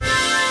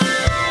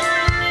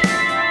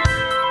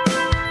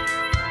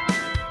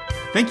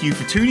Thank you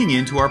for tuning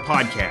in to our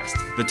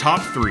podcast, The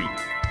Top 3,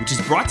 which is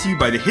brought to you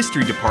by the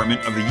History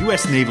Department of the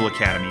U.S. Naval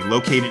Academy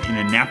located in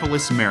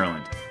Annapolis,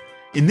 Maryland.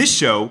 In this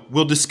show,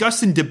 we'll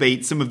discuss and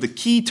debate some of the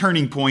key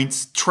turning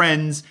points,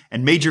 trends,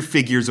 and major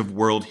figures of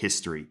world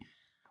history.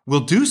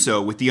 We'll do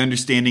so with the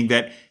understanding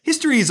that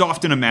history is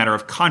often a matter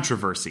of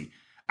controversy.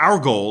 Our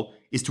goal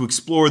is to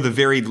explore the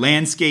varied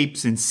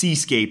landscapes and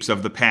seascapes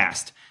of the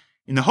past,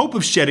 in the hope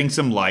of shedding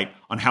some light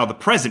on how the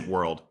present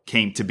world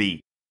came to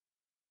be.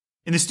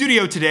 In the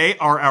studio today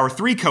are our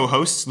three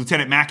co-hosts,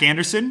 Lieutenant Mac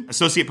Anderson,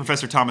 Associate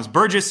Professor Thomas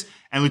Burgess,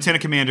 and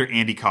Lieutenant Commander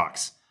Andy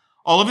Cox.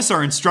 All of us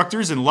are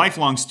instructors and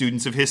lifelong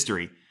students of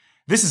history.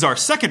 This is our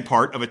second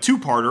part of a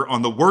two-parter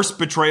on the worst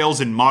betrayals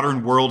in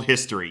modern world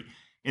history.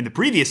 In the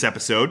previous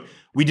episode,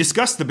 we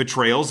discussed the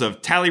betrayals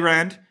of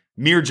Talleyrand,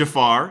 Mir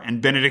Jafar,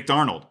 and Benedict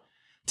Arnold.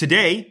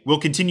 Today, we'll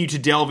continue to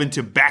delve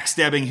into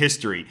backstabbing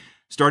history,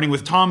 starting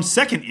with Tom's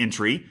second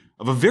entry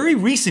of a very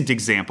recent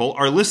example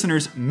our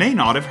listeners may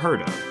not have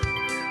heard of.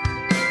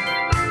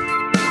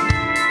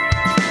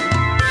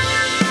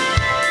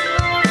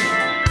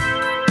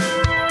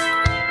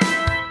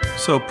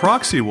 So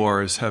proxy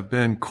wars have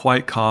been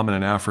quite common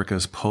in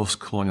Africa's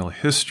post-colonial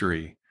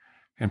history,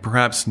 and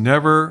perhaps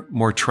never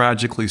more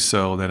tragically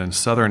so than in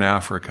southern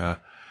Africa,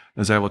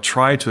 as I will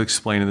try to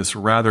explain in this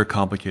rather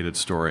complicated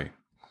story.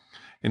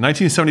 In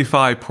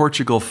 1975,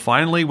 Portugal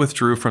finally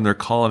withdrew from their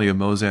colony of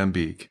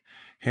Mozambique,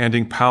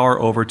 handing power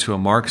over to a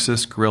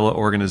Marxist guerrilla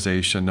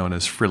organization known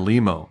as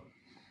Frelimo.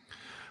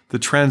 The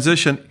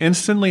transition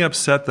instantly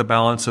upset the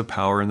balance of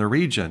power in the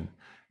region.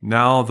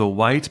 Now the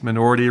white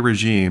minority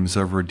regimes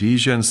of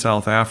Rhodesia and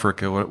South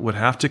Africa would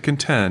have to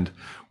contend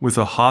with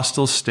a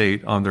hostile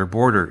state on their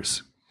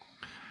borders.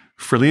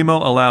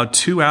 Frelimo allowed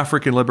two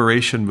African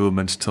liberation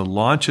movements to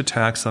launch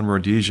attacks on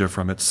Rhodesia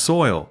from its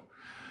soil.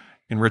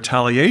 In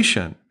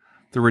retaliation,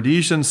 the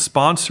Rhodesians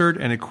sponsored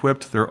and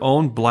equipped their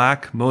own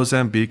black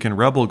Mozambican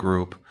rebel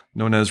group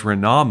known as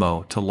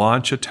Renamo to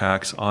launch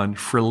attacks on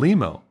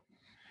Frelimo.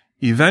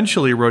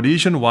 Eventually,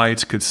 Rhodesian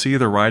whites could see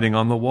the writing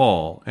on the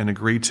wall and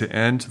agreed to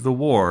end the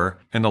war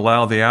and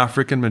allow the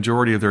African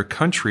majority of their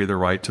country the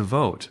right to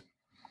vote.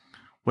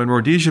 When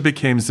Rhodesia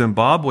became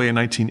Zimbabwe in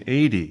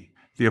 1980,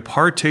 the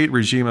apartheid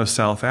regime of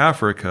South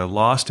Africa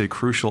lost a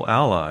crucial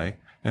ally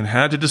and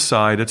had to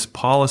decide its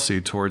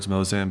policy towards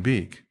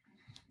Mozambique.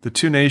 The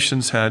two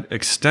nations had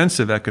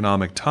extensive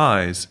economic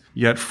ties,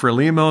 yet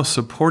Frelimo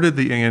supported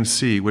the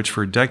ANC, which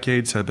for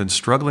decades had been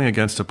struggling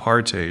against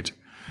apartheid,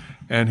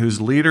 and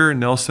whose leader,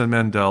 Nelson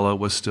Mandela,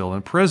 was still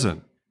in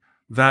prison.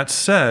 That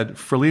said,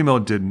 Frelimo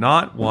did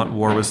not want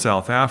war with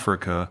South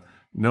Africa,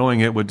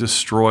 knowing it would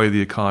destroy the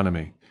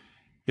economy.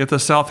 Yet the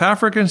South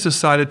Africans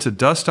decided to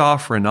dust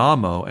off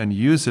Renamo and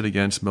use it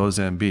against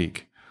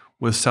Mozambique.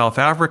 With South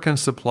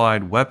Africans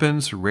supplied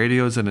weapons,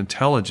 radios, and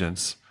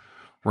intelligence,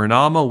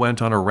 Renamo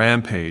went on a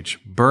rampage,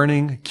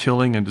 burning,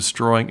 killing, and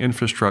destroying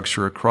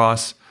infrastructure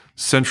across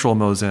central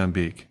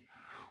Mozambique.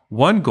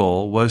 One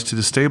goal was to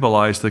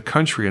destabilize the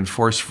country and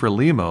force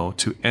Frelimo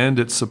to end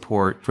its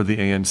support for the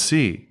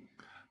ANC.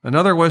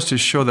 Another was to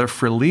show that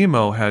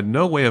Frelimo had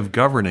no way of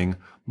governing,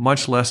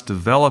 much less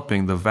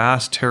developing the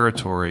vast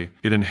territory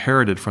it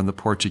inherited from the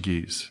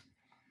Portuguese.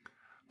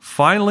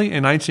 Finally,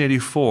 in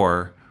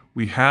 1984,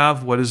 we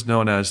have what is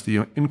known as the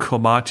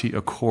Nkomati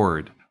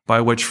Accord,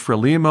 by which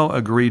Frelimo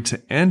agreed to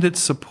end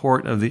its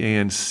support of the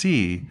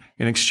ANC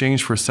in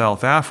exchange for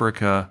South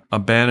Africa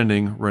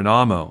abandoning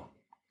Renamo.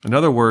 In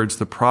other words,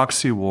 the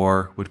proxy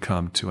war would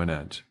come to an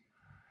end.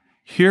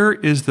 Here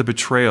is the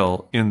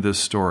betrayal in this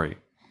story.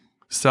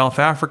 South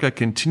Africa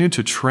continued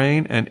to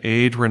train and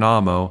aid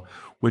Renamo,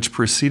 which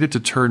proceeded to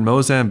turn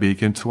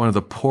Mozambique into one of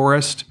the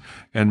poorest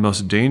and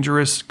most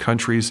dangerous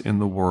countries in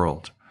the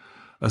world.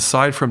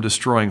 Aside from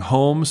destroying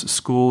homes,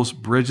 schools,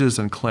 bridges,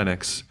 and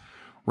clinics,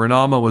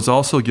 Renamo was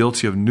also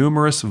guilty of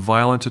numerous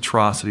violent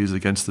atrocities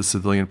against the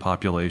civilian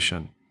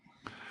population.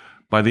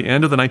 By the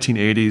end of the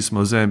 1980s,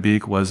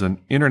 Mozambique was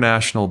an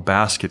international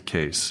basket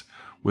case,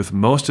 with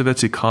most of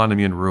its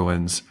economy in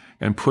ruins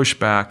and pushed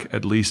back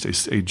at least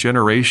a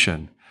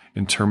generation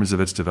in terms of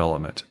its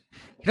development.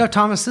 You know,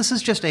 Thomas, this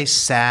is just a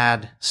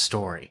sad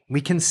story.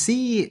 We can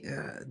see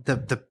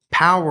the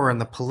power and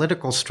the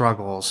political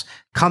struggles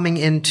coming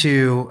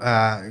into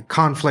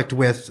conflict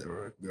with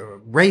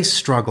race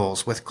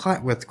struggles, with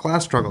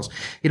class struggles.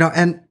 You know,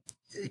 and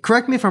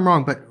correct me if I'm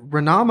wrong, but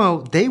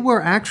Renamo, they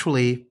were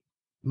actually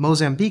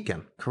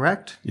Mozambican,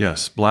 correct?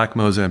 Yes, black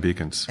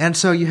Mozambicans. And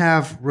so you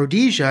have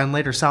Rhodesia and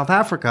later South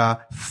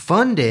Africa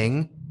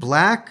funding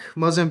black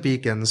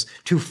Mozambicans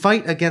to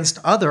fight against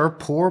other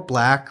poor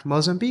black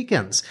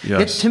Mozambicans.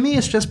 Yes. To me,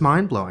 it's just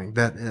mind-blowing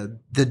that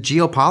the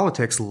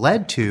geopolitics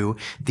led to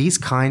these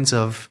kinds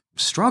of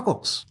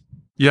struggles.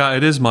 Yeah,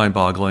 it is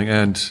mind-boggling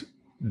and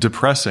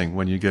depressing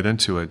when you get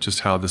into it, just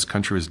how this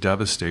country was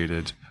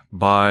devastated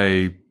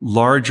by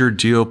larger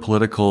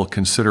geopolitical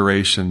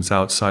considerations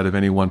outside of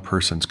any one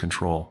person's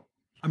control.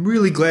 I'm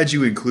really glad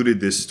you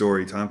included this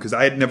story, Tom, because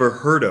I had never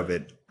heard of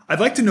it. I'd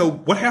like to know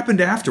what happened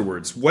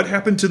afterwards. What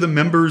happened to the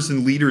members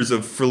and leaders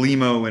of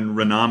Frelimo and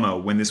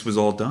Renamo when this was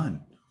all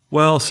done?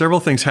 Well, several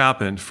things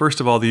happened. First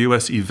of all, the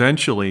U.S.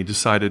 eventually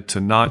decided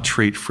to not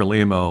treat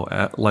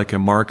Frelimo like a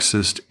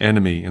Marxist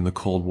enemy in the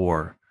Cold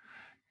War.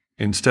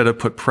 Instead, it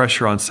put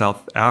pressure on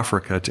South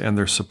Africa to end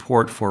their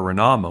support for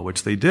Renamo,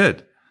 which they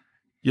did.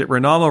 Yet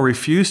Renamo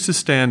refused to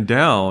stand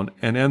down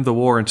and end the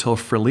war until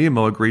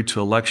Frelimo agreed to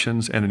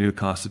elections and a new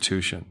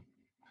constitution.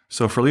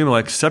 So Frelimo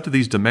accepted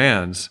these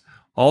demands,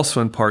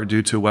 also in part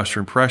due to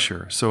Western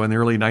pressure. So in the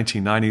early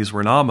 1990s,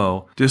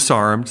 Renamo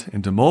disarmed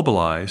and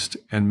demobilized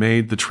and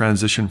made the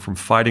transition from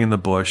fighting in the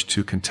bush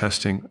to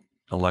contesting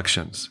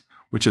elections,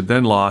 which it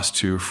then lost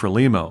to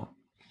Frelimo.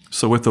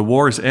 So with the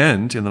war's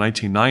end in the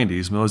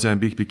 1990s,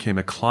 Mozambique became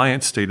a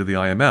client state of the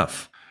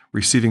IMF,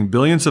 receiving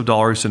billions of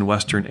dollars in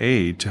Western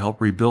aid to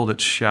help rebuild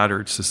its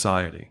shattered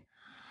society.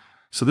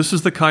 So this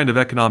is the kind of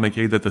economic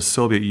aid that the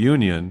Soviet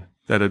Union,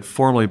 that had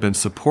formerly been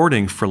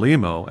supporting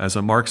Frelimo as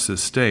a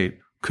Marxist state,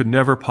 could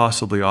never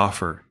possibly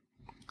offer.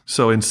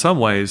 So in some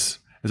ways,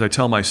 as I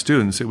tell my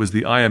students, it was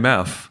the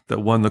IMF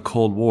that won the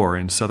Cold War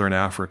in Southern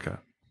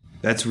Africa.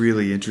 That's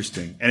really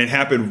interesting. And it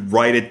happened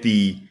right at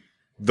the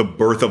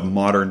birth of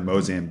modern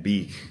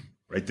Mozambique,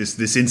 right?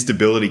 This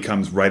instability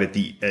comes right at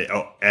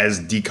as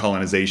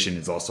decolonization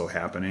is also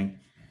happening.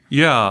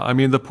 Yeah, I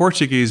mean, the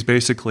Portuguese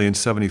basically in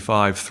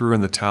 75 threw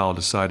in the towel,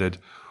 decided,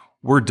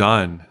 we're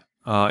done.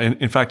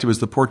 In fact, it was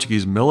the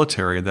Portuguese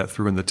military that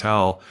threw in the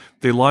towel.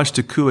 They launched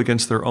a coup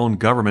against their own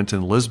government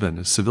in Lisbon,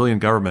 a civilian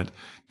government,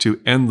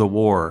 to end the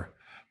war.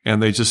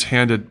 And they just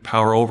handed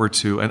power over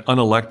to an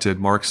unelected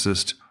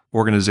Marxist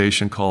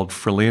organization called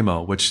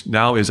Frelimo, which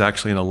now is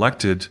actually an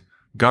elected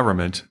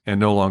government and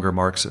no longer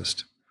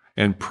Marxist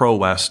and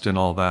pro-West and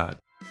all that.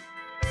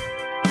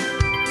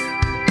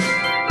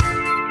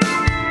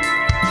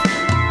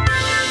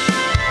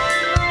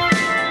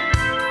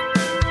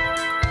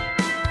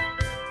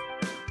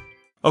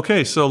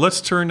 Okay, so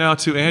let's turn now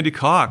to Andy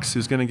Cox,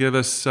 who's going to give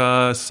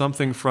us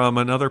something from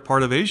another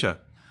part of Asia.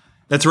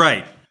 That's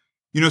right.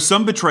 You know,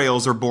 some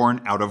betrayals are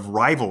born out of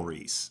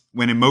rivalries,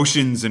 when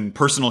emotions and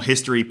personal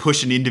history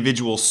push an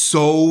individual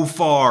so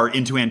far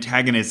into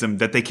antagonism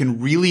that they can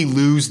really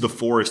lose the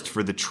forest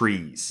for the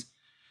trees.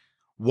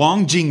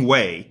 Wang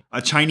Jingwei,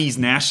 a Chinese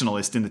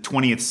nationalist in the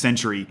 20th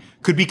century,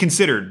 could be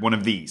considered one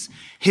of these.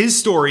 His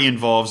story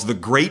involves the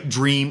great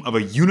dream of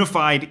a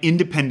unified,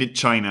 independent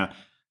China,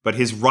 but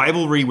his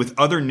rivalry with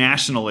other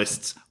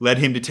nationalists led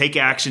him to take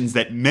actions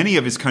that many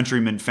of his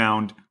countrymen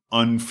found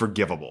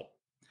unforgivable.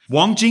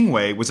 Wang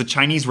Jingwei was a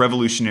Chinese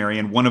revolutionary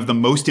and one of the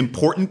most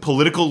important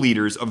political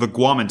leaders of the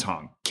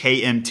Kuomintang,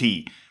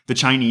 KMT, the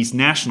Chinese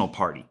National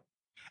Party.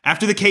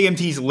 After the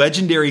KMT's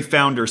legendary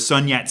founder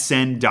Sun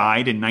Yat-sen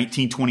died in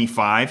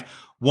 1925,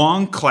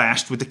 Wang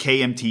clashed with the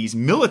KMT's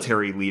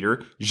military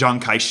leader Chiang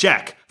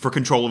Kai-shek for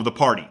control of the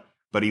party,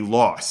 but he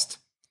lost.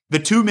 The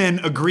two men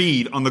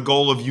agreed on the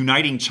goal of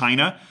uniting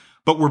China,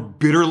 but were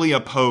bitterly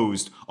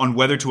opposed on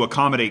whether to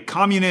accommodate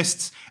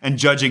communists and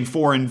judging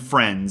foreign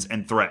friends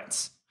and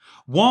threats.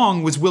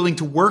 Wang was willing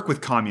to work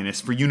with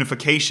communists for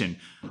unification,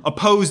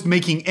 opposed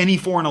making any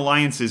foreign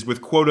alliances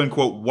with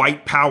quote-unquote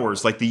white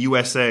powers like the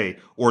USA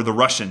or the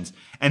Russians,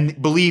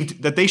 and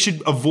believed that they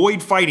should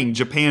avoid fighting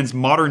Japan's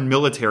modern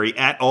military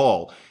at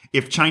all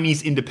if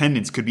Chinese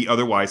independence could be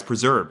otherwise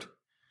preserved.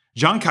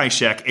 Chiang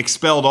Kai-shek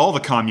expelled all the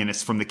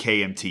communists from the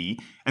KMT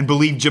and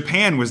believed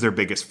Japan was their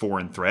biggest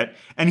foreign threat,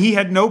 and he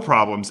had no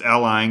problems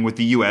allying with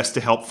the US to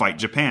help fight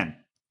Japan.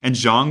 And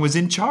Chiang was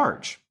in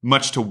charge,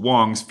 much to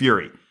Wang's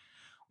fury.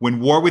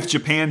 When war with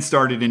Japan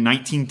started in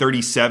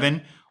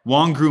 1937,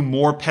 Wang grew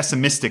more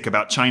pessimistic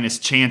about China's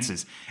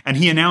chances, and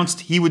he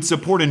announced he would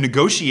support a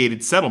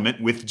negotiated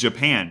settlement with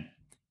Japan.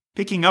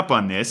 Picking up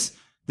on this,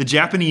 the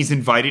Japanese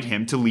invited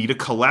him to lead a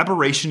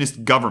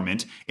collaborationist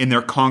government in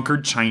their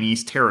conquered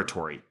Chinese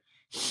territory.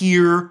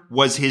 Here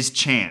was his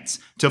chance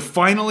to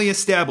finally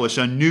establish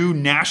a new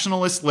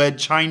nationalist-led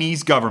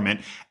Chinese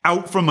government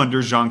out from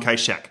under Chiang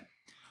Kai-shek.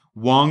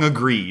 Wang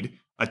agreed,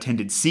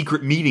 attended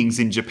secret meetings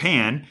in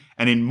Japan,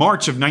 and in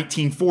March of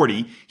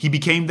 1940, he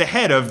became the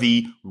head of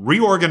the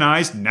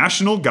reorganized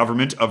national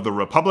government of the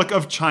Republic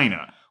of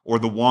China, or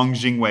the Wang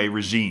Jingwei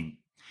regime.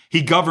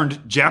 He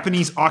governed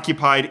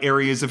Japanese-occupied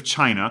areas of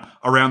China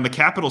around the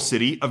capital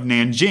city of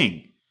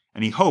Nanjing,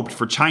 and he hoped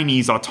for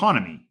Chinese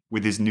autonomy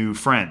with his new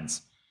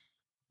friends.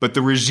 But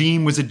the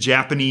regime was a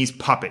Japanese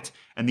puppet,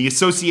 and the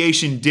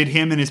association did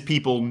him and his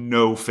people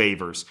no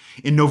favors.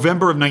 In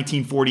November of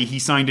 1940, he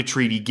signed a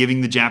treaty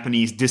giving the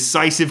Japanese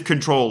decisive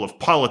control of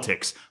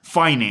politics,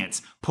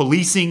 finance,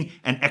 policing,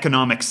 and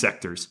economic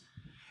sectors.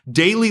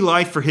 Daily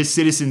life for his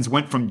citizens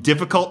went from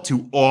difficult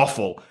to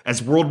awful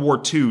as World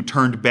War II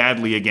turned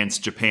badly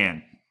against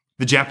Japan.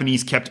 The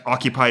Japanese kept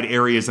occupied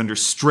areas under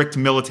strict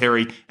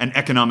military and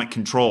economic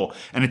control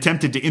and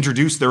attempted to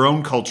introduce their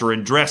own culture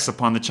and dress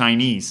upon the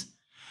Chinese.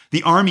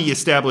 The army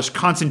established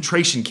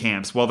concentration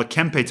camps while the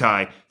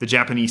Kempeitai, the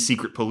Japanese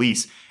secret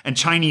police, and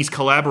Chinese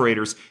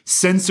collaborators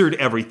censored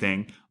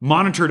everything,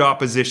 monitored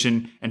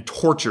opposition, and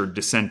tortured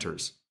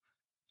dissenters.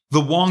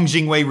 The Wang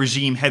Jingwei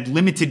regime had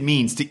limited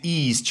means to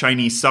ease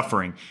Chinese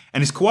suffering,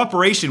 and his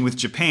cooperation with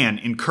Japan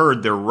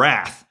incurred their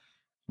wrath.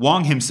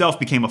 Wang himself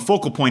became a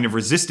focal point of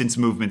resistance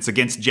movements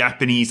against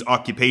Japanese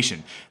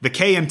occupation. The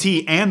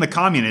KMT and the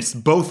communists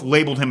both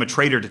labeled him a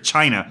traitor to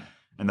China,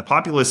 and the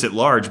populace at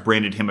large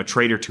branded him a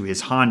traitor to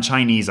his Han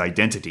Chinese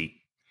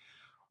identity.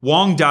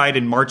 Wang died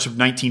in March of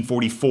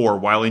 1944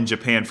 while in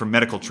Japan for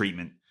medical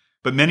treatment,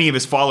 but many of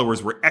his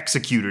followers were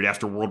executed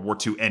after World War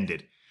II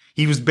ended.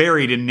 He was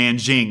buried in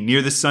Nanjing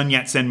near the Sun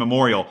Yat-sen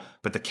Memorial,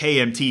 but the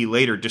KMT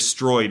later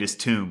destroyed his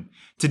tomb.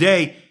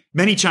 Today,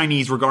 many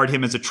Chinese regard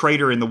him as a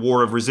traitor in the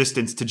war of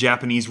resistance to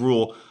Japanese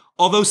rule,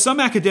 although some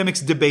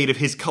academics debate if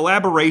his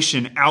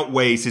collaboration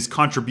outweighs his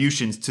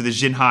contributions to the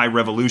Xinhai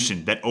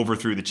Revolution that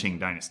overthrew the Qing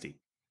dynasty.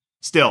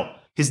 Still,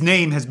 his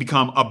name has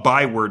become a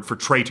byword for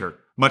traitor,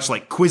 much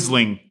like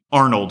Quisling,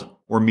 Arnold,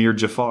 or Mir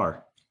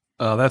Jafar.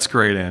 That's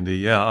great, Andy.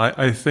 Yeah,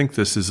 I think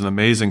this is an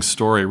amazing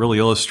story. It really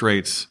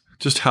illustrates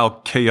just how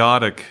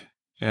chaotic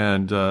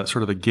and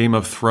sort of a Game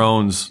of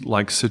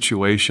Thrones-like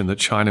situation that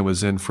China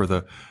was in for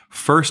the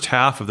first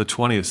half of the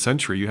 20th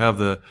century. You have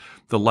the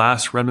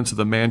last remnants of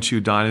the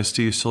Manchu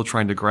dynasty still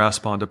trying to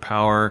grasp onto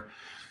power.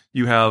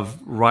 You have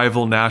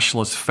rival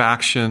nationalist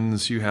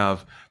factions. You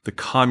have the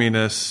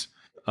communists.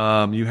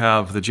 You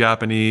have the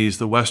Japanese,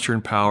 the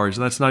Western powers.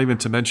 And that's not even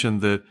to mention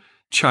the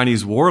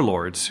Chinese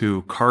warlords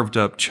who carved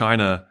up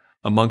China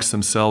amongst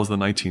themselves in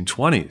the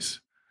 1920s.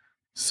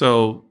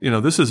 So,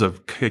 this is a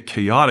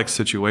chaotic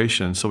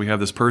situation. So we have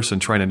this person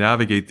trying to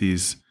navigate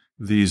these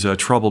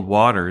troubled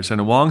waters.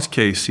 And in Wang's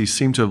case, he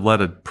seemed to have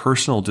led a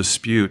personal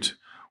dispute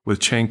with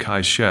Chiang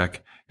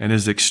Kai-shek, and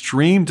his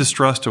extreme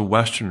distrust of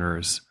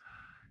Westerners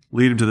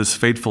lead him to this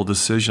fateful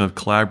decision of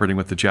collaborating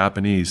with the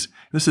Japanese.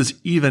 This is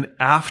even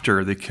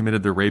after they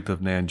committed the rape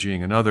of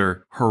Nanjing and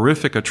other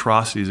horrific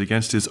atrocities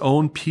against his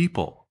own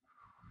people.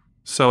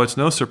 So it's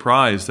no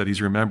surprise that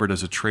he's remembered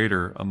as a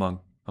traitor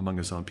among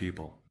his own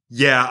people.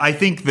 Yeah, I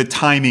think the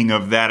timing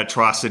of that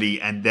atrocity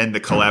and then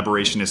the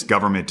collaborationist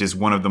government is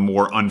one of the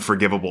more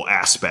unforgivable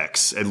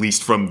aspects, at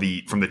least from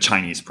the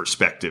Chinese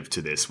perspective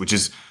to this, which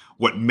is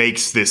what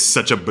makes this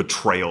such a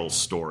betrayal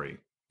story.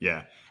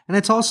 Yeah. And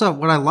it's also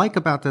what I like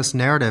about this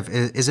narrative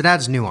is it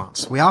adds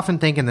nuance. We often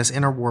think in this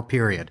interwar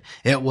period,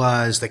 it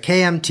was the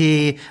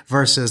KMT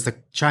versus the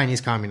Chinese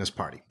Communist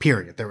Party,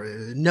 period. There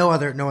were no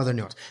other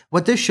nuance.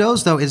 What this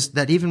shows, though, is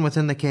that even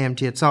within the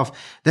KMT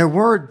itself, there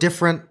were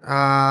different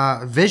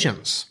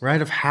visions,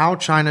 right, of how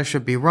China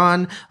should be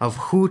run, of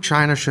who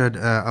China should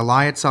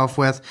ally itself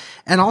with.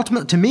 And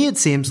ultimately, to me, it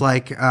seems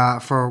like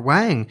for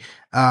Wang,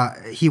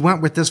 he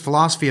went with this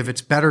philosophy of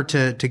it's better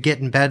to get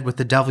in bed with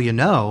the devil you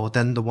know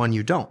than the one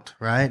you don't,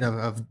 right?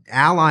 Of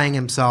allying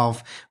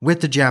himself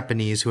with the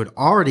Japanese who had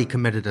already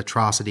committed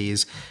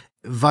atrocities,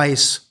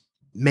 vice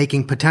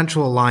making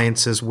potential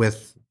alliances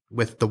with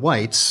the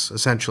whites,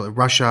 essentially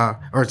Russia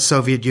or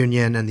Soviet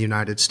Union and the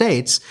United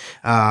States.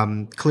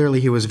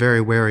 Clearly he was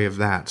very wary of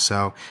that.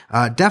 So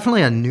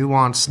definitely a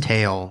nuanced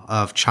tale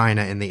of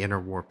China in the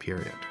interwar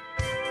period.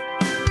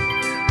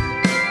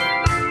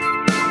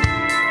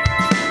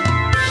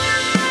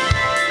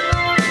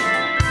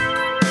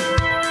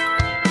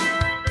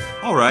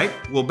 All right.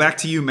 Well, back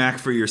to you, Mac,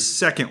 for your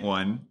second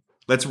one.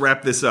 Let's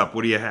wrap this up.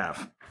 What do you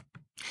have?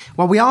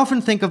 Well, we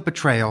often think of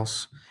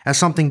betrayals as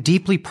something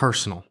deeply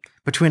personal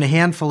between a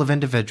handful of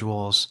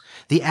individuals.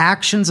 The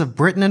actions of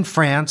Britain and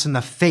France in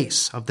the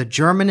face of the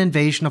German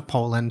invasion of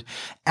Poland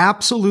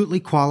absolutely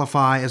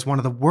qualify as one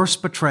of the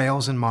worst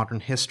betrayals in modern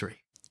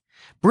history.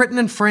 Britain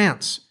and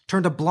France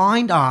turned a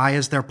blind eye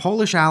as their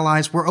Polish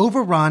allies were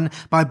overrun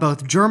by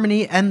both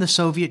Germany and the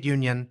Soviet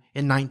Union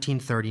in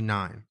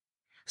 1939.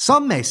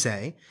 Some may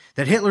say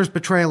that Hitler's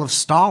betrayal of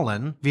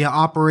Stalin via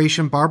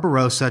Operation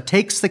Barbarossa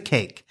takes the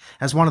cake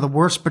as one of the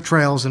worst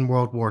betrayals in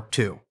World War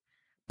II.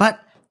 But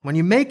when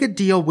you make a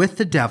deal with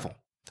the devil,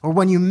 or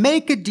when you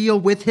make a deal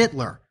with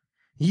Hitler,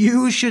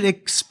 you should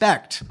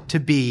expect to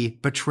be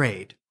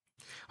betrayed.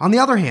 On the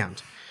other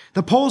hand,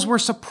 the Poles were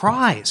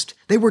surprised.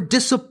 They were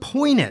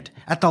disappointed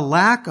at the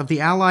lack of the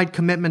Allied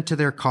commitment to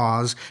their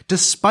cause,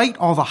 despite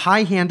all the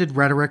high-handed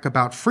rhetoric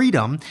about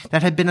freedom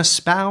that had been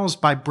espoused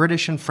by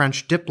British and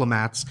French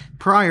diplomats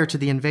prior to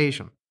the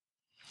invasion.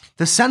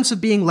 The sense of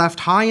being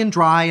left high and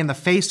dry in the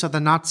face of the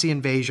Nazi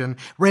invasion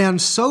ran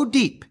so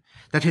deep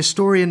that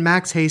historian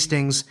Max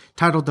Hastings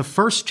titled the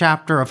first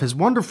chapter of his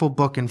wonderful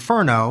book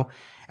Inferno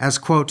as,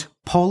 quote,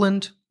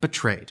 Poland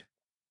Betrayed.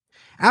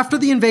 After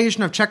the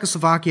invasion of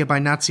Czechoslovakia by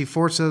Nazi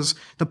forces,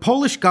 the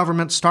Polish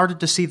government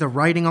started to see the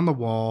writing on the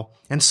wall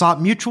and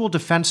sought mutual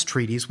defense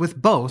treaties with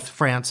both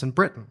France and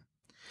Britain.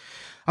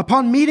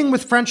 Upon meeting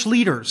with French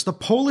leaders, the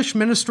Polish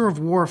Minister of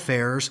War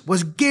Affairs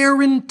was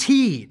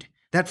guaranteed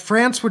that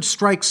France would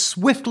strike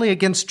swiftly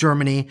against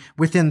Germany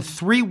within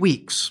 3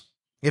 weeks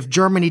if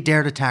Germany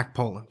dared attack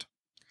Poland.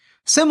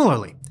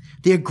 Similarly,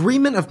 the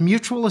agreement of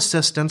mutual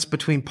assistance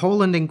between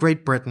Poland and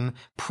Great Britain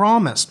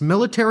promised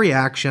military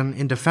action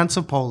in defense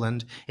of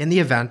Poland in the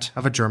event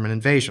of a German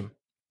invasion.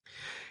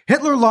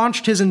 Hitler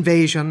launched his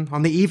invasion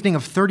on the evening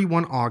of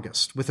 31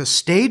 August with a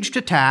staged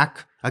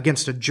attack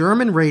against a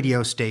German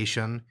radio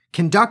station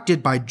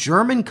conducted by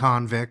German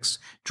convicts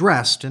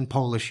dressed in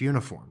Polish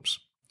uniforms.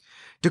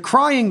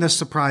 Decrying this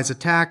surprise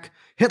attack,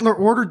 Hitler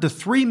ordered the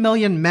 3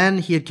 million men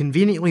he had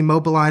conveniently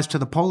mobilized to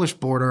the Polish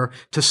border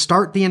to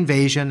start the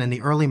invasion in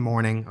the early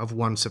morning of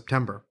 1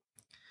 September.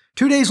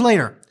 2 days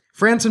later,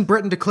 France and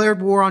Britain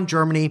declared war on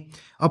Germany,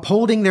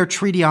 upholding their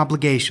treaty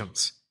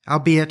obligations,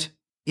 albeit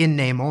in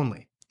name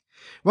only.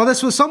 While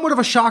this was somewhat of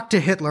a shock to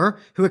Hitler,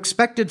 who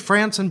expected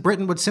France and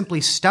Britain would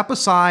simply step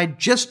aside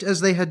just as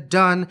they had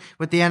done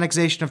with the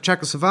annexation of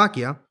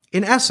Czechoslovakia,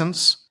 in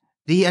essence,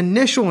 the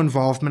initial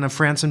involvement of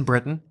France and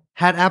Britain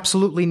had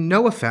absolutely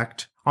no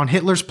effect on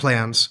Hitler's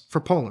plans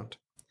for Poland.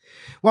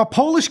 While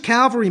Polish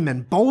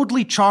cavalrymen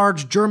boldly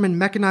charged German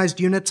mechanized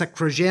units at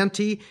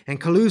Krzyżanty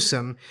and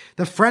Kalusin,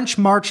 the French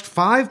marched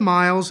 5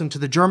 miles into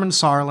the German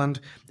Saarland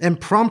and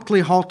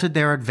promptly halted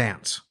their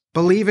advance,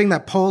 believing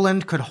that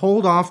Poland could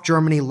hold off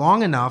Germany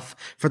long enough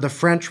for the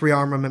French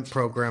rearmament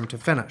program to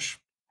finish.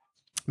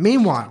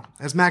 Meanwhile,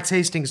 as Max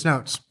Hastings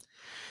notes,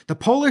 the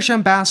Polish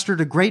ambassador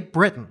to Great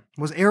Britain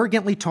was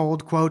arrogantly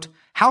told, quote,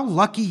 "How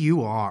lucky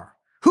you are.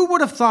 Who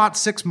would have thought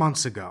 6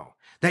 months ago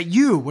that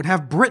you would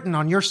have Britain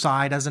on your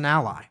side as an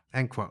ally,"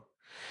 end quote.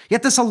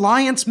 Yet this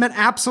alliance meant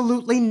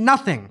absolutely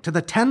nothing to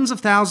the tens of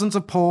thousands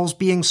of Poles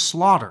being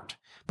slaughtered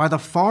by the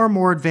far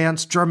more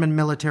advanced German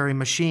military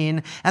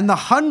machine and the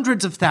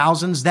hundreds of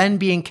thousands then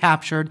being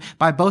captured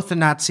by both the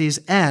Nazis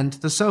and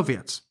the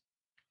Soviets.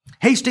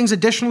 Hastings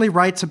additionally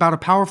writes about a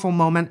powerful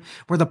moment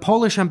where the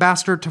Polish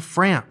ambassador to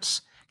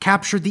France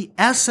captured the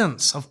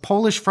essence of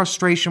Polish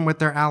frustration with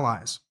their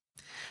allies.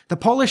 The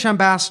Polish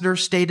ambassador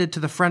stated to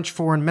the French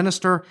foreign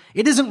minister,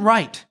 "It isn't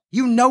right.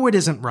 You know it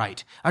isn't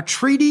right. A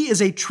treaty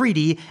is a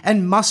treaty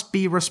and must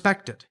be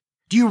respected.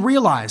 Do you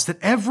realize that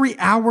every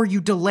hour you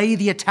delay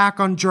the attack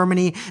on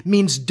Germany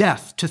means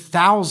death to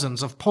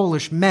thousands of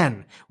Polish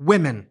men,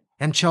 women,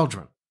 and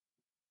children?"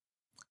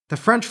 The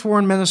French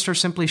foreign minister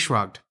simply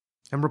shrugged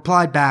and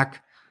replied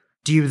back,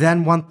 "Do you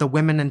then want the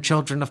women and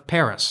children of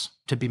Paris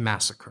to be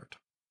massacred?"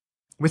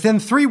 Within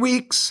 3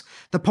 weeks,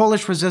 the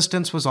Polish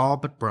resistance was all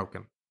but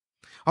broken.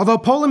 Although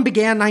Poland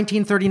began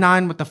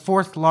 1939 with the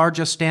 4th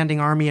largest standing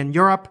army in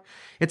Europe,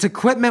 its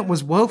equipment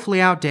was woefully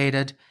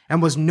outdated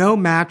and was no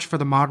match for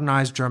the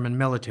modernized German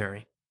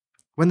military.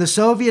 When the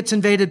Soviets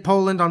invaded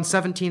Poland on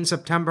 17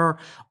 September,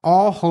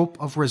 all hope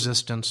of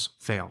resistance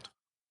failed.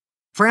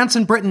 France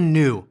and Britain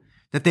knew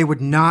that they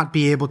would not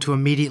be able to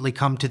immediately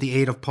come to the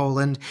aid of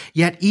Poland,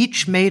 yet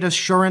each made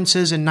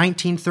assurances in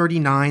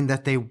 1939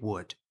 that they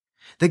would.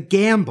 The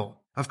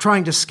gamble of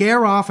trying to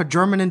scare off a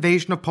German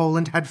invasion of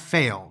Poland had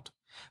failed.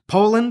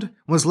 Poland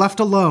was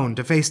left alone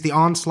to face the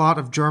onslaught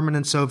of German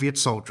and Soviet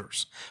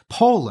soldiers.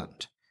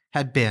 Poland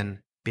had been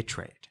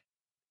betrayed.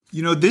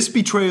 You know, this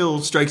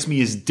betrayal strikes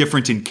me as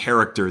different in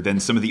character than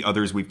some of the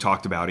others we've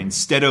talked about.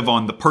 Instead of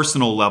on the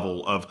personal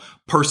level of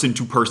person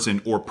to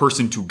person or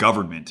person to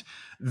government,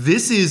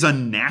 this is a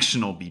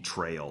national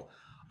betrayal.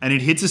 And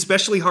it hits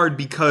especially hard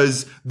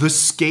because the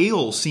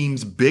scale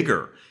seems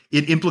bigger.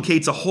 It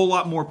implicates a whole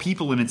lot more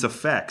people in its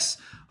effects.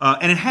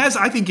 And it has,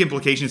 I think,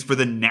 implications for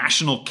the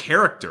national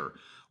character.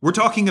 We're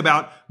talking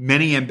about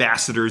many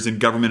ambassadors and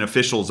government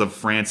officials of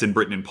France and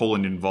Britain and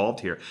Poland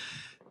involved here.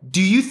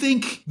 Do you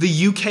think the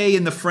UK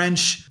and the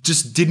French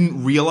just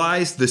didn't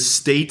realize the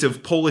state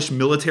of Polish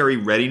military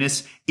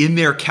readiness in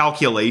their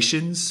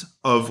calculations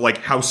of like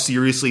how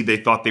seriously they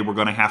thought they were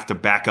going to have to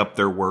back up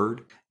their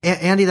word?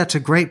 Andy, that's a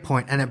great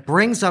point. And it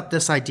brings up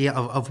this idea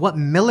of what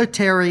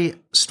military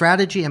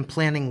strategy and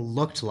planning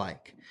looked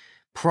like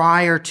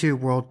prior to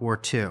World War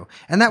II.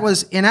 And that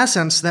was, in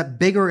essence, that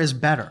bigger is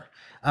better.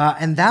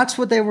 And that's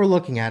what they were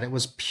looking at. It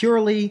was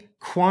purely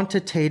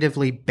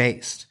quantitatively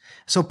based.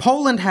 So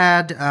Poland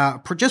had,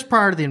 just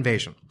prior to the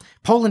invasion,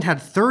 Poland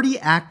had 30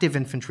 active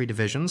infantry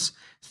divisions,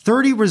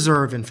 30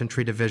 reserve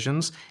infantry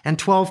divisions, and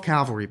 12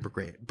 cavalry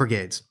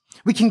brigades.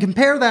 We can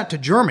compare that to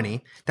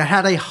Germany, that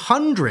had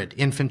 100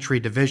 infantry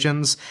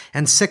divisions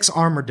and 6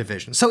 armored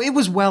divisions. So it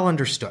was well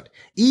understood,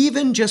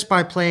 even just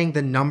by playing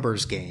the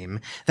numbers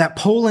game, that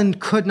Poland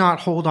could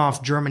not hold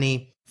off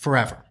Germany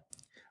forever.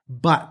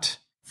 But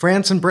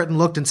France and Britain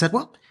looked and said,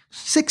 well,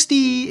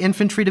 60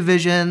 infantry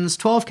divisions,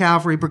 12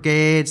 cavalry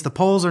brigades, the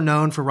Poles are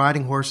known for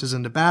riding horses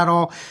into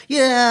battle.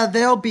 Yeah,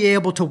 they'll be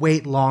able to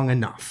wait long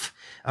enough,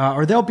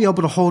 or they'll be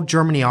able to hold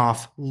Germany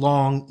off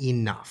long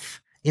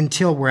enough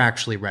until we're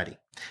actually ready.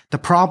 The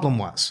problem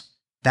was,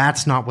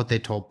 that's not what they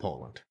told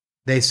Poland.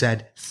 They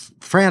said,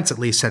 France at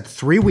least said,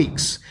 3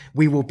 weeks,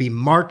 we will be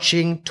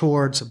marching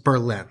towards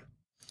Berlin.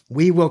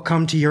 We will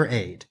come to your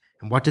aid.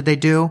 And what did they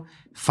do?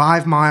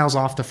 5 miles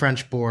off the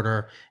French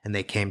border, and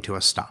they came to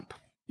a stop.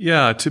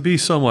 Yeah, to be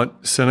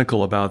somewhat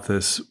cynical about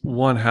this,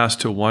 one has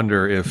to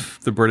wonder if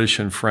the British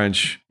and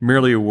French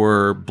merely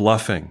were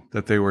bluffing,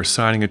 that they were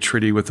signing a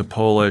treaty with the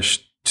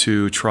Polish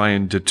to try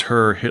and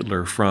deter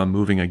Hitler from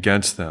moving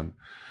against them,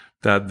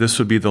 that this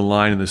would be the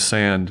line in the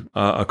sand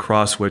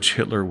across which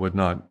Hitler would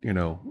not,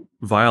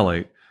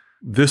 violate.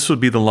 This would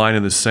be the line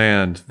in the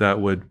sand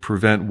that would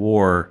prevent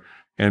war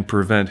and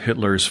prevent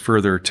Hitler's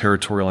further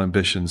territorial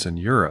ambitions in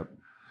Europe.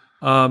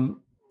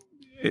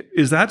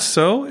 Is that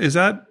so? Is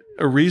that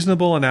a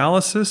reasonable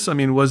analysis? I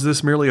mean, was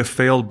this merely a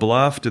failed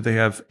bluff? Did they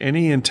have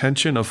any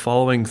intention of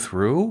following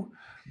through?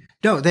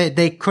 No,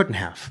 they couldn't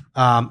have.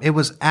 It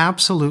was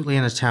absolutely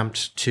an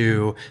attempt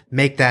to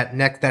make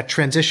that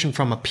transition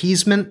from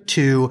appeasement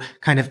to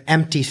kind of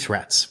empty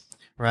threats,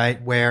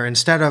 right? Where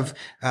instead of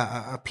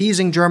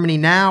appeasing Germany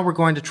now, we're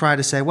going to try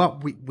to say,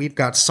 well, we've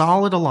got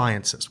solid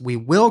alliances. We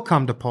will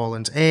come to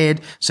Poland's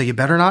aid, so you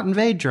better not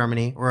invade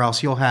Germany, or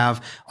else you'll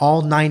have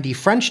all 90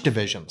 French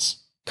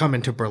divisions come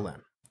into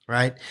Berlin,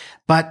 right?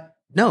 But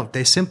no,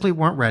 they simply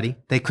weren't ready.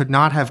 They could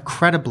not have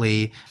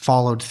credibly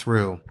followed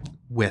through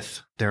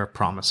with their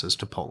promises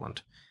to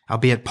Poland,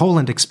 albeit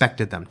Poland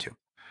expected them to.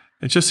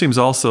 It just seems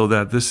also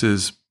that this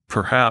is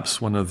perhaps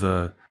one of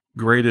the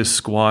greatest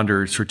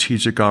squandered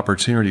strategic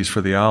opportunities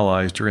for the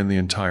Allies during the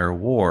entire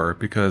war,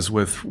 because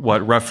with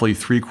roughly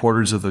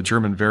 3/4 of the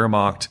German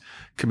Wehrmacht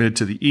committed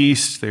to the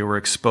east, they were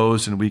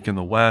exposed and weak in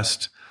the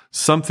west.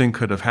 Something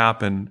could have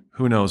happened,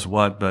 who knows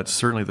what, but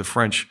certainly the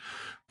French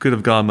could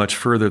have gone much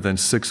further than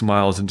 6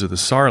 miles into the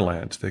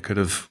Saarland. They could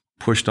have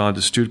pushed on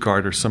to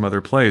Stuttgart or some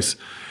other place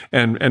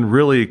and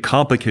really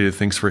complicated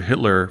things for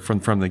Hitler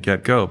from the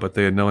get-go, but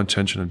they had no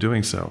intention of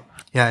doing so.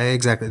 Yeah,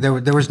 exactly.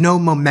 There was no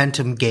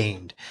momentum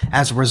gained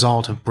as a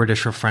result of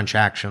British or French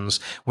actions,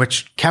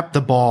 which kept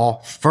the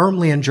ball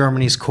firmly in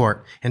Germany's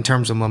court in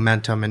terms of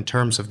momentum, in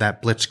terms of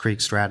that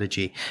blitzkrieg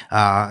strategy.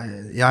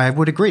 I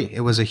would agree.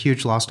 It was a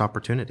huge lost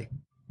opportunity.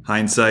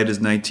 Hindsight is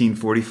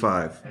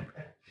 1945.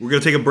 We're going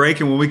to take a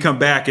break, and when we come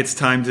back, it's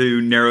time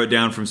to narrow it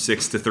down from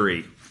 6 to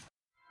 3.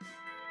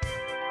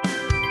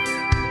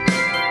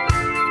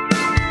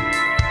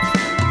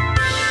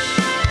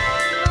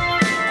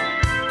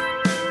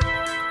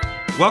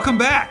 Welcome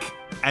back!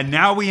 And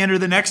now we enter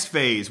the next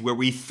phase where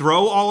we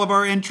throw all of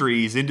our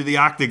entries into the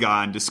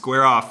octagon to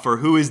square off for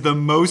who is the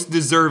most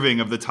deserving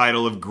of the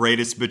title of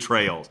Greatest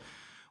Betrayals.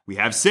 We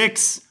have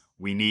 6,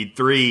 we need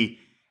 3,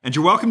 and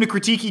you're welcome to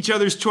critique each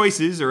other's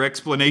choices or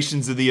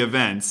explanations of the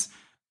events.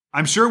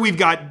 I'm sure we've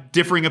got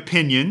differing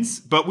opinions,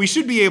 but we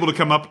should be able to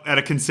come up at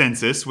a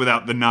consensus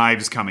without the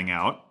knives coming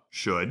out.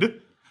 Should.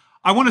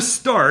 I want to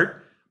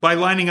start by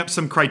lining up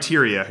some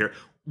criteria here.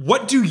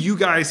 What do you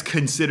guys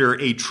consider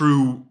a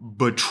true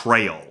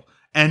betrayal?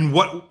 And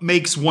what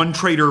makes one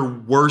traitor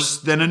worse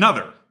than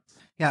another?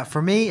 Yeah,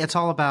 for me, it's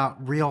all about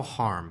real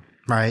harm,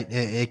 right?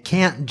 It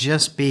can't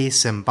just be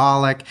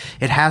symbolic.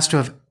 It has to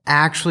have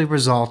actually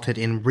resulted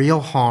in real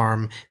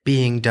harm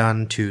being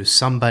done to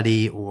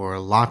somebody or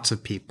lots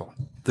of people.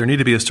 There need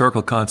to be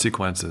historical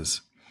consequences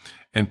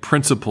and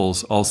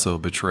principles also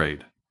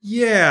betrayed.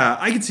 Yeah,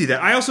 I can see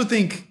that. I also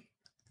think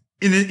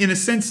in a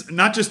sense,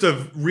 not just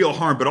of real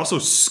harm, but also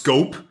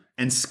scope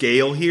and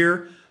scale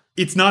here.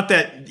 It's not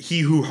that he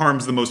who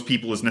harms the most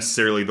people is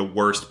necessarily the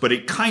worst, but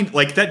it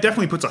that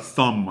definitely puts a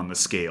thumb on the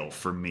scale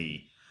for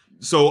me.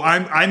 So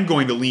I'm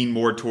going to lean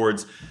more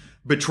towards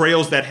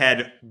betrayals that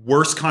had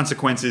worse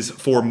consequences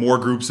for more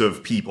groups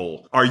of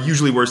people are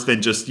usually worse than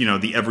just,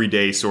 the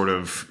everyday sort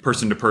of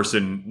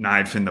person-to-person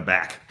knife in the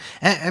back.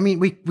 I mean,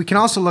 we can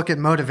also look at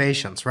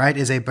motivations, right?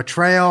 Is a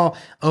betrayal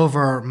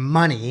over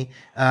money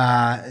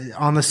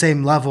on the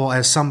same level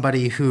as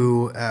somebody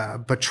who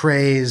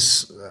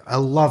betrays a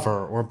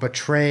lover or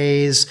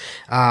betrays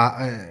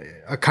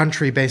a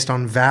country based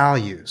on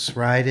values,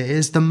 right?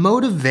 Is the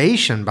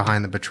motivation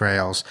behind the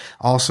betrayals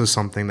also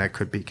something that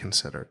could be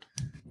considered?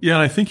 Yeah,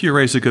 and I think you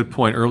raised a good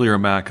point earlier,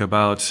 Mac,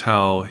 about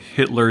how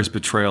Hitler's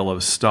betrayal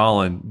of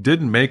Stalin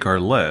didn't make our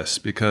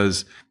list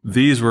because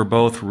these were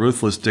both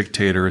ruthless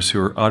dictators who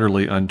were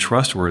utterly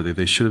untrustworthy.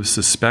 They should have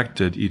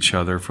suspected each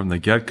other from the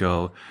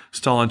get-go.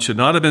 Stalin should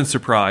not have been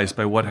surprised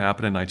by what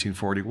happened in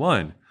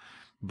 1941.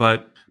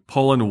 But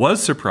Poland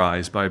was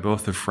surprised by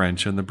both the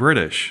French and the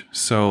British.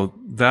 So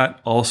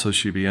that also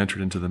should be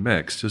entered into the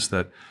mix, just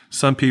that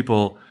some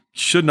people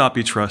should not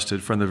be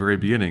trusted from the very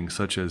beginning,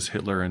 such as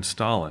Hitler and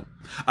Stalin.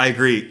 I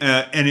agree.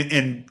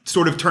 And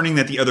sort of turning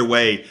that the other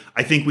way,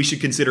 I think we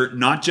should consider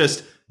not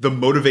just the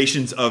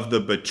motivations of the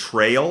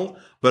betrayal,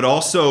 but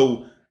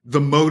also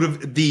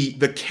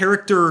the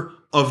character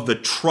of the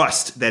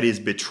trust that is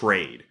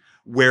betrayed.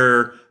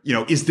 Where,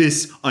 is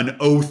this an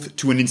oath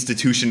to an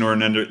institution or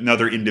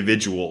another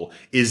individual?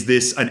 Is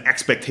this an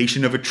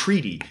expectation of a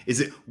treaty?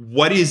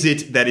 What is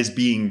it that is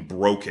being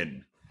broken?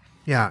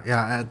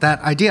 Yeah. That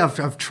idea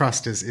of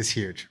trust is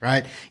huge,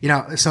 right?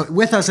 So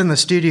with us in the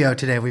studio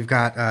today, we've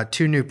got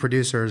two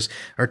producers,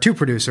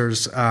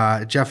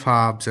 Jeff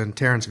Hobbs and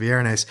Terrence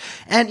Viernes.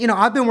 And,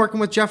 I've been working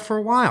with Jeff for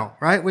a while,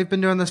 right? We've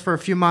been doing this for a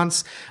few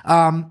months.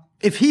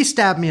 If he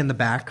stabbed me in the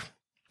back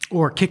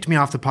or kicked me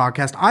off the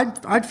podcast,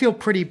 I'd feel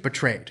pretty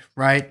betrayed,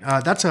 right?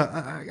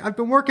 I've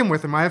been working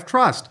with him. I have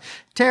trust.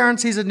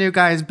 Terrence, he's a new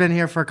guy. He's been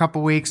here for a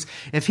couple weeks.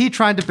 If he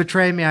tried to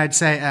betray me, I'd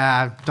say,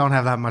 don't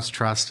have that much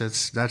trust.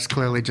 That's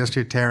clearly just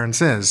who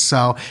Terrence is.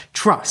 So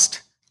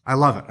trust. I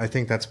love it. I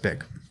think that's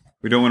big.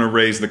 We don't want to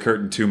raise the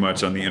curtain too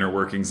much on the inner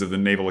workings of the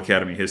Naval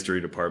Academy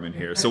History Department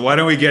here. So why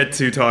don't we get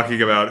to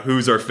talking about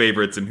who's our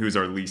favorites and who's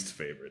our least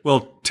favorite?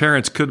 Well,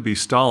 Terrence could be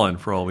Stalin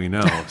for all we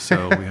know,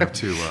 so we have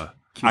to...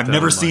 I've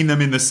never seen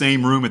them in the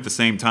same room at the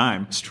same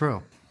time. It's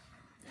true.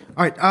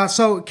 All right.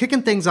 So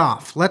kicking things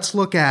off, let's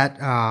look at,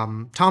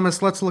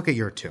 Thomas, let's look at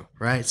your two,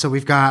 right? So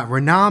we've got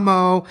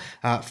Renamo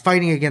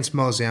fighting against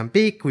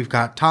Mozambique. We've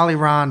got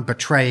Talleyrand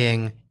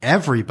betraying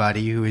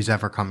everybody who he's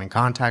ever come in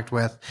contact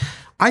with.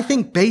 I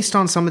think based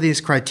on some of these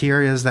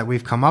criterias that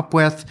we've come up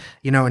with,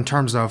 in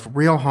terms of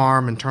real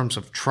harm, in terms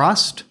of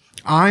trust,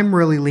 I'm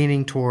really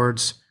leaning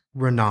towards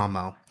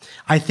Renamo.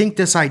 I think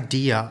this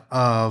idea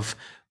of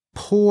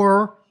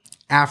poor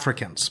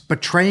Africans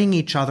betraying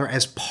each other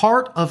as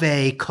part of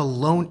a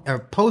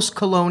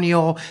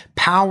post-colonial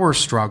power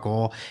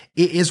struggle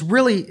is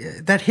really,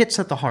 that hits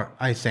at the heart,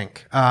 I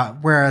think.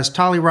 Whereas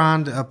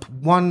Talleyrand,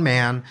 one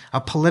man,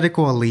 a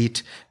political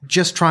elite,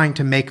 just trying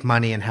to make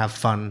money and have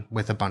fun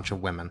with a bunch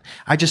of women.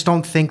 I just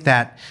don't think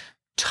that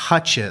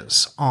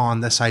touches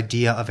on this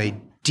idea of a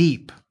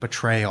deep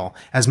betrayal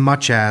as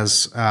much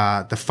as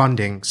the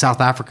funding,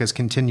 South Africa's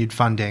continued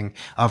funding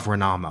of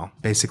Renamo,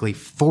 basically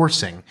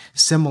forcing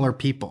similar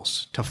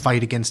peoples to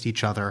fight against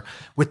each other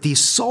with the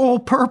sole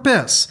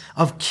purpose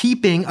of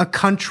keeping a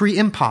country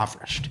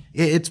impoverished.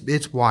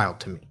 It's wild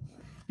to me.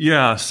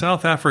 Yeah,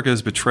 South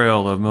Africa's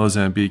betrayal of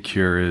Mozambique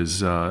here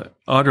is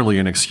utterly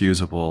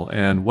inexcusable,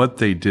 and what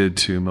they did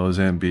to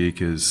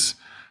Mozambique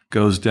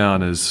goes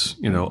down as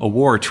a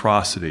war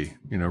atrocity,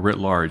 writ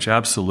large.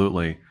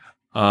 Absolutely.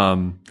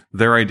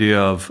 Their idea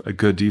of a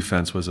good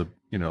defense was a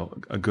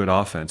good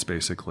offense,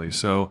 basically.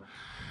 So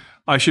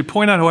I should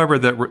point out, however,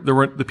 that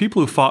the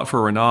people who fought for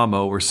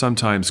Renamo were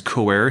sometimes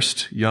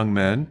coerced young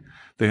men.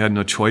 They had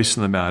no choice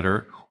in the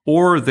matter,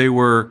 or they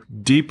were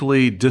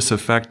deeply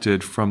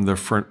disaffected from the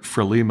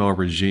Frelimo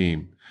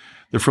regime.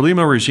 The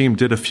Frelimo regime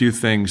did a few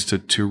things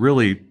to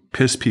really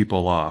piss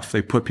people off.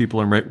 They put people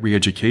in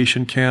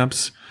re-education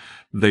camps.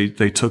 They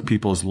took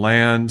people's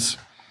lands.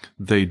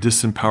 They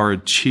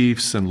disempowered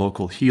chiefs and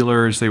local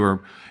healers. It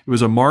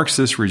was a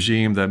Marxist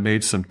regime that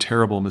made some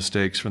terrible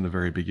mistakes from the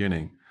very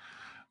beginning.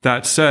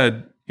 That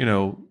said,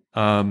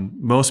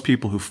 most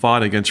people who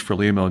fought against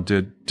Frelimo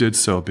did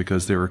so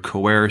because they were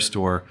coerced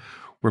or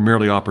were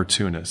merely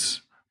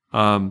opportunists.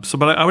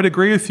 But I would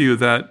agree with you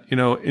that,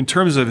 in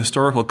terms of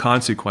historical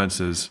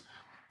consequences,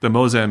 the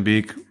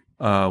Mozambique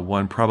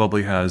one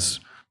probably has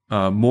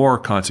more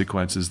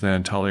consequences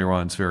than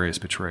Talleyrand's various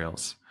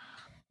betrayals.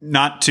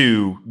 Not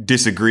to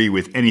disagree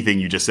with anything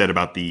you just said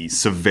about the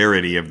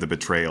severity of the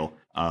betrayal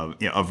of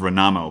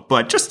Renamo,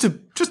 but just to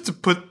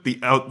put the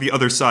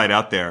other side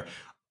out there,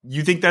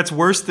 you think that's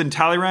worse than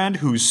Talleyrand,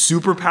 whose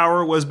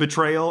superpower was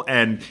betrayal?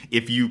 And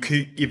if you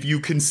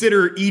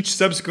consider each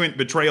subsequent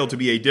betrayal to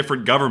be a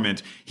different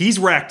government, he's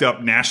racked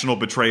up national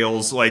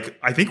betrayals. Like,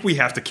 I think we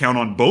have to count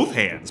on both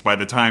hands by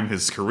the time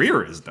his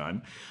career is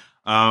done.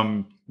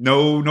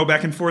 No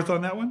back and forth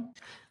on that one?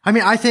 I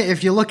mean, I think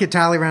if you look at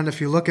Talleyrand, if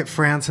you look at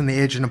France in the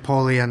age of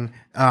Napoleon,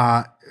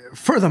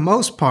 for the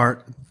most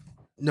part,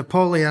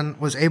 Napoleon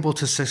was able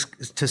to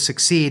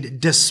succeed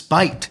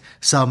despite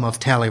some of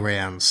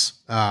Talleyrand's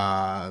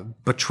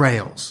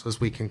betrayals, as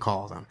we can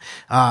call them.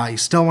 He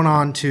still went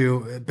on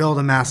to build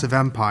a massive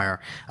empire.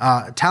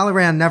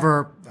 Talleyrand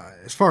never,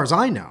 as far as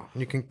I know,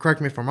 and you can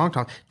correct me if I'm wrong,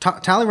 Tom,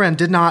 Talleyrand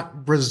did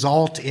not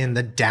result in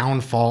the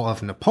downfall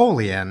of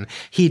Napoleon.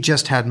 He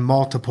just had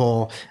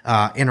multiple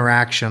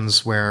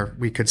interactions where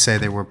we could say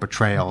they were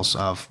betrayals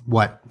of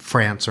what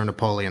France or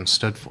Napoleon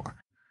stood for.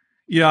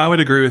 Yeah, I would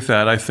agree with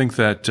that. I think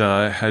that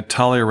had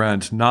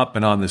Talleyrand not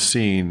been on the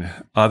scene,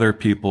 other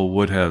people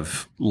would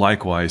have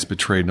likewise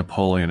betrayed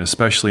Napoleon,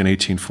 especially in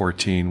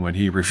 1814 when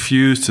he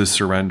refused to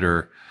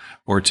surrender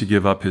or to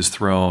give up his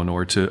throne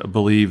or to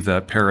believe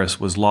that Paris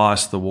was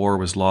lost, the war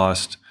was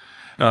lost.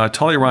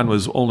 Talleyrand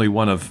was only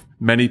one of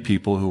many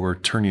people who were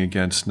turning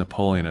against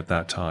Napoleon at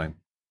that time.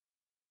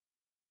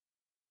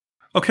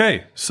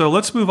 Okay, so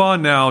let's move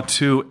on now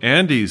to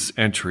Andy's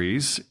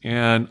entries.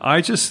 And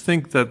I just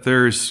think that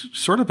there's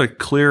sort of a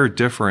clear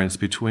difference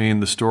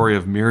between the story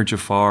of Mir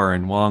Jafar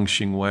and Wang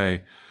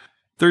Xingwei.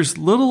 There's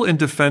little in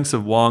defense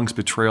of Wang's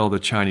betrayal of the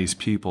Chinese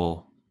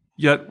people,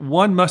 yet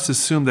one must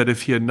assume that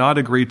if he had not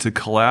agreed to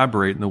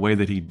collaborate in the way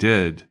that he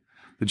did,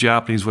 the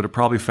Japanese would have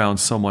probably found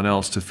someone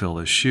else to fill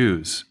his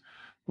shoes.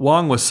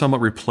 Wang was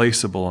somewhat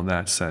replaceable in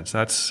that sense.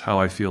 That's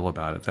how I feel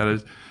about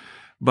it.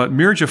 But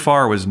Mir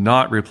Jafar was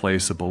not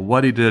replaceable.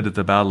 What he did at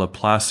the Battle of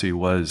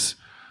Plassey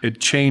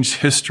it changed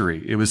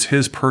history. It was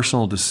his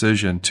personal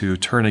decision to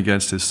turn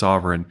against his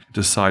sovereign,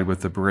 decide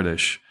with the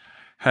British.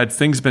 Had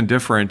things been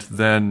different,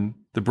 then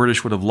the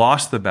British would have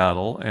lost the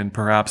battle and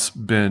perhaps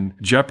been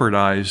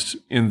jeopardized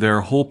in their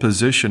whole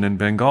position in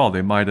Bengal.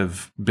 They might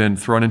have been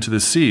thrown into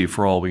the sea,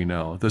 for all we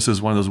know. This is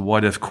one of those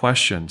what-if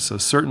questions. So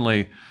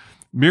certainly,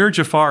 Mir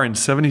Jafar in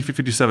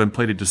 1757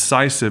 played a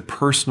decisive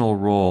personal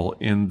role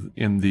in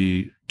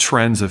the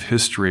trends of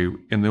history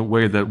in the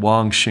way that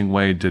Wang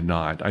Xingwei did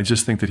not. I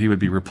just think that he would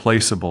be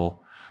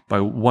replaceable by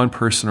one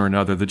person or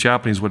another. The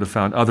Japanese would have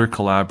found other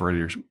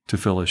collaborators to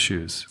fill his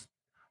shoes.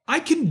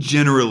 I can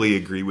generally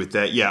agree with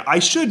that. Yeah, I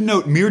should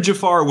note Mir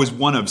Jafar was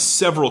one of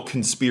several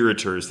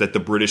conspirators that the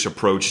British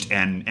approached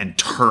and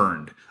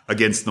turned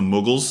against the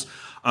Mughals.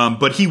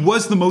 But he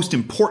was the most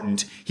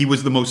important. He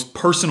was the most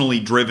personally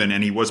driven,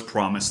 and he was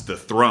promised the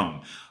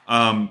throne.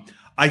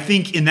 I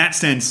think in that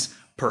sense,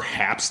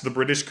 perhaps the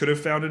British could have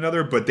found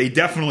another, but they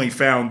definitely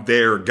found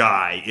their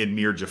guy in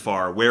Mir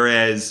Jafar.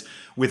 Whereas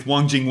with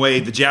Wang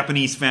Jingwei, the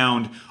Japanese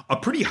found a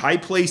pretty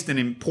high-placed and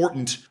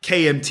important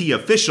KMT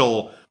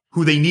official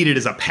who they needed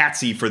as a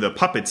patsy for the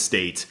puppet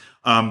state.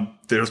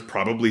 There's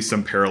probably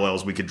some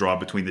parallels we could draw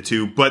between the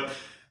two, but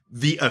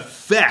the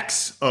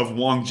effects of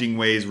Wang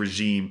Jingwei's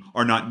regime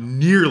are not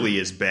nearly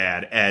as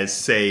bad as,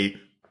 say,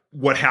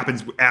 what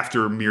happens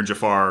after Mir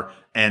Jafar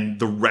and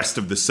the rest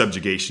of the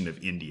subjugation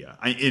of India.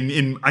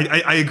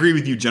 I agree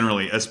with you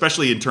generally,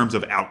 especially in terms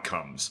of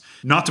outcomes.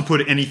 Not to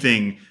put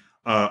anything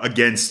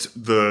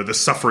against the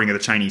suffering of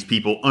the Chinese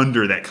people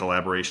under that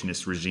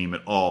collaborationist regime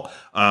at all.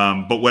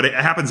 But what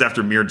happens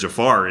after Mir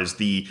Jafar is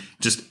the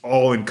just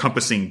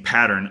all-encompassing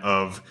pattern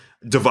of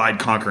divide,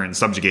 conquer, and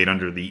subjugate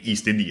under the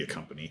East India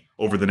Company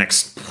over the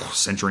next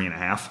century and a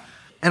half.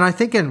 And I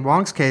think in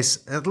Wang's case,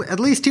 at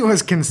least he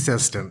was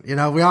consistent. You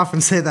know, we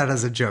often say that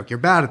as a joke. You're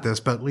bad at this,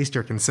 but at least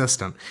you're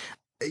consistent.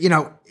 You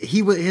know,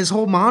 his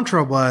whole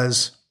mantra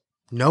was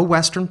no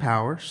Western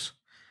powers.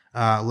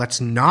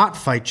 Let's not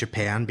fight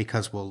Japan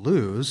because we'll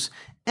lose.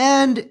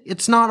 And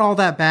it's not all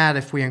that bad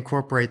if we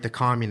incorporate the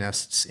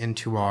communists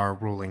into our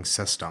ruling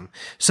system.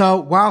 So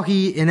while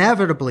he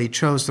inevitably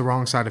chose the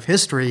wrong side of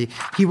history,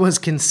 he was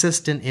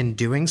consistent in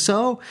doing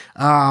so.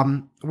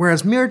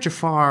 Whereas Mir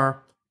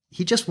Jafar,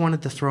 he just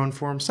wanted the throne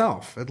for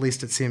himself, at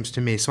least it seems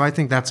to me. So I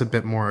think that's a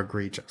bit more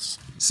egregious.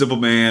 Simple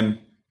man,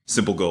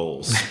 simple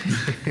goals.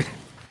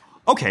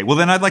 Okay, well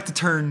then I'd like to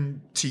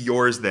turn to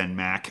yours then,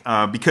 Mac,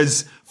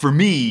 because for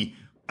me,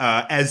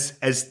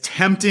 as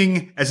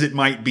tempting as it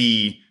might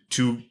be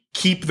to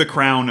keep the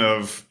crown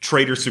of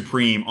traitor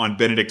supreme on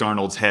Benedict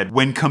Arnold's head,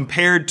 when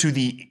compared to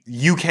the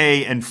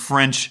UK and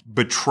French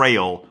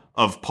betrayal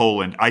of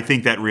Poland, I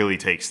think that really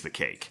takes the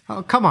cake.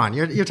 Oh, come on.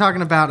 You're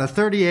talking about a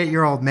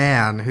 38-year-old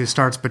man who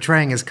starts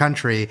betraying his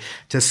country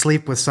to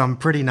sleep with some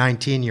pretty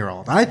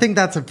 19-year-old. I think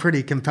that's a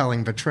pretty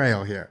compelling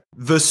betrayal here.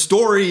 The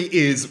story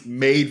is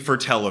made for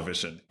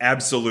television,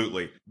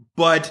 absolutely.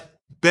 But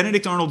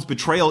Benedict Arnold's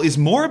betrayal is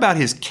more about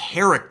his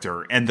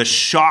character and the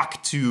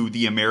shock to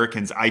the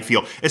Americans, I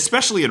feel,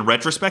 especially in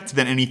retrospect,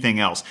 than anything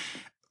else.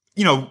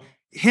 You know,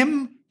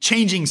 him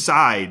changing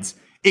sides,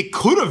 it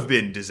could have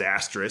been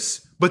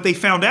disastrous, but they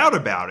found out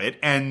about it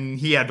and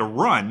he had to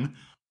run.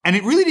 And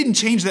it really didn't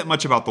change that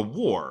much about the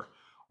war.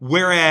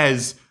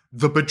 Whereas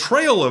the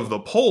betrayal of the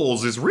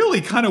Poles is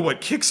really kind of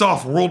what kicks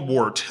off World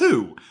War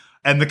II.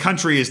 And the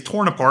country is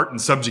torn apart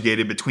and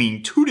subjugated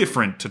between two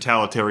different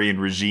totalitarian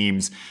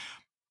regimes.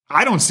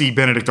 I don't see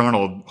Benedict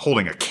Arnold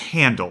holding a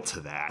candle to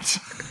that.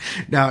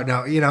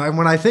 No. You know, and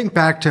when I think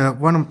back to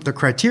one of the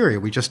criteria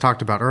we just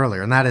talked about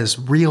earlier, and that is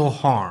real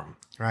harm,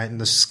 right?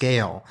 And the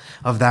scale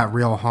of that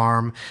real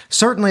harm.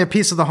 Certainly a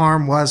piece of the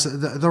harm was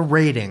the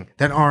raiding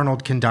that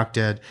Arnold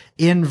conducted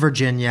in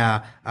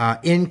Virginia,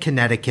 in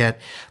Connecticut.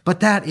 But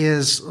that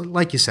is,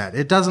 like you said,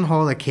 it doesn't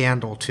hold a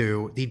candle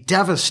to the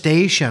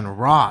devastation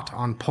wrought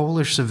on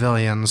Polish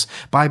civilians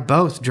by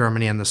both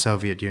Germany and the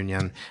Soviet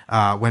Union,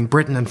 when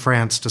Britain and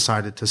France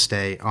decided to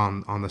stay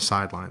on the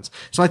sidelines.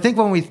 So I think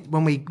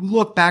when we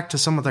look back to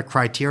some of the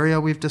criteria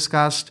we've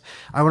discussed,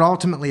 I would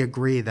ultimately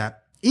agree that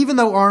even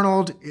though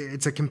Arnold,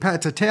 it's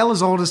a tale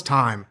as old as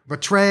time.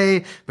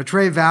 Betray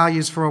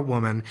values for a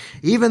woman.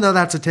 Even though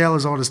that's a tale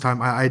as old as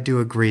time, I do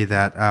agree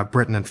that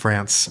Britain and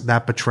France,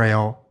 that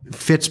betrayal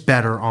fits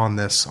better on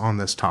this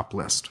top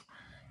list.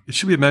 It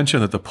should be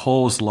mentioned that the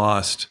Poles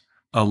lost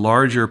a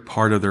larger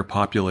part of their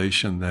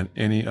population than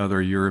any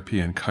other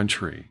European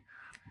country.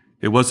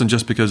 It wasn't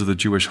just because of the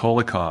Jewish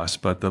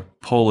Holocaust, but the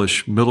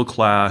Polish middle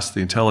class,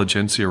 the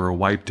intelligentsia were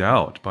wiped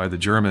out by the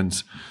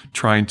Germans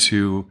trying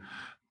to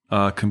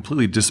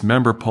completely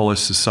dismember Polish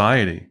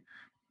society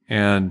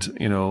and,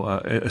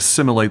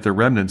 assimilate the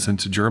remnants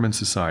into German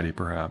society,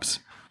 perhaps.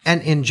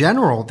 And in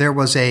general, there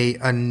was a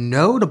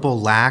notable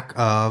lack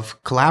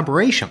of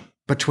collaboration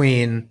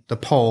between the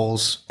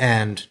Poles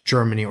and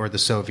Germany or the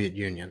Soviet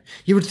Union.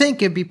 You would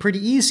think it'd be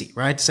pretty easy,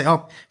 right? To say,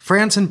 oh,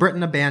 France and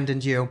Britain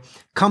abandoned you.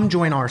 Come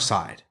join our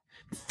side.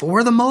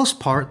 For the most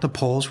part, the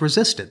Poles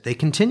resisted. They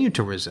continued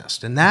to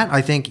resist. And that,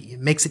 I think,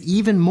 makes it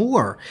even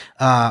more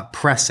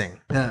depressing,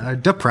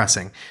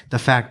 the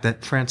fact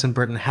that France and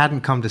Britain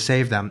hadn't come to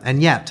save them.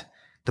 And yet,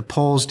 the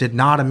Poles did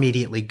not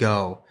immediately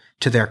go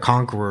to their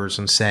conquerors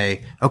and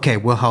say, okay,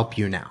 we'll help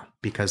you now,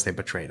 because they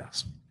betrayed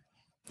us.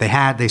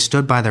 They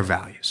stood by their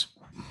values.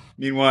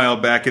 Meanwhile,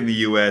 back in the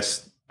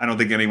U.S., I don't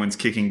think anyone's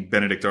kicking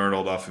Benedict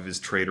Arnold off of his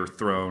traitor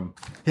throne.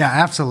 Yeah,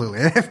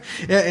 absolutely.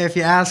 If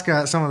you ask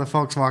some of the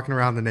folks walking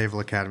around the Naval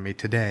Academy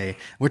today,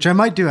 which I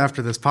might do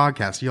after this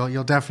podcast,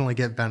 you'll definitely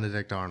get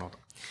Benedict Arnold.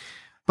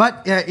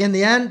 But in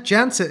the end,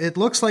 gents, it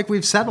looks like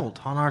we've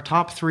settled on our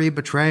top 3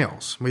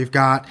 betrayals. We've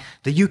got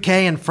the UK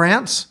and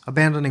France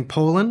abandoning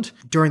Poland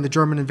during the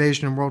German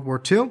invasion in World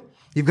War II.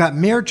 You've got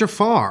Mir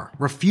Jafar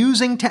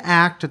refusing to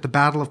act at the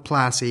Battle of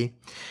Plassey.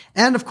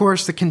 And, of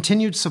course, the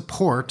continued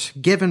support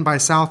given by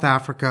South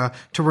Africa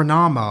to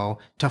Renamo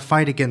to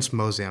fight against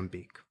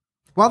Mozambique.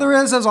 While there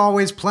is, as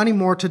always, plenty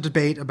more to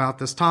debate about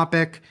this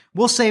topic,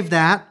 we'll save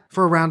that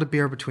for a round of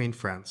beer between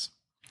friends.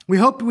 We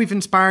hope we've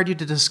inspired you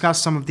to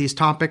discuss some of these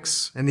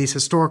topics and these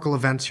historical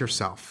events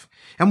yourself,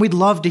 and we'd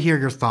love to hear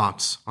your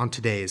thoughts on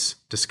today's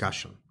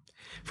discussion.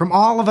 From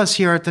all of us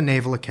here at the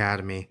Naval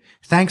Academy,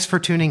 thanks for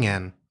tuning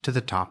in to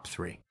the Top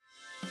 3.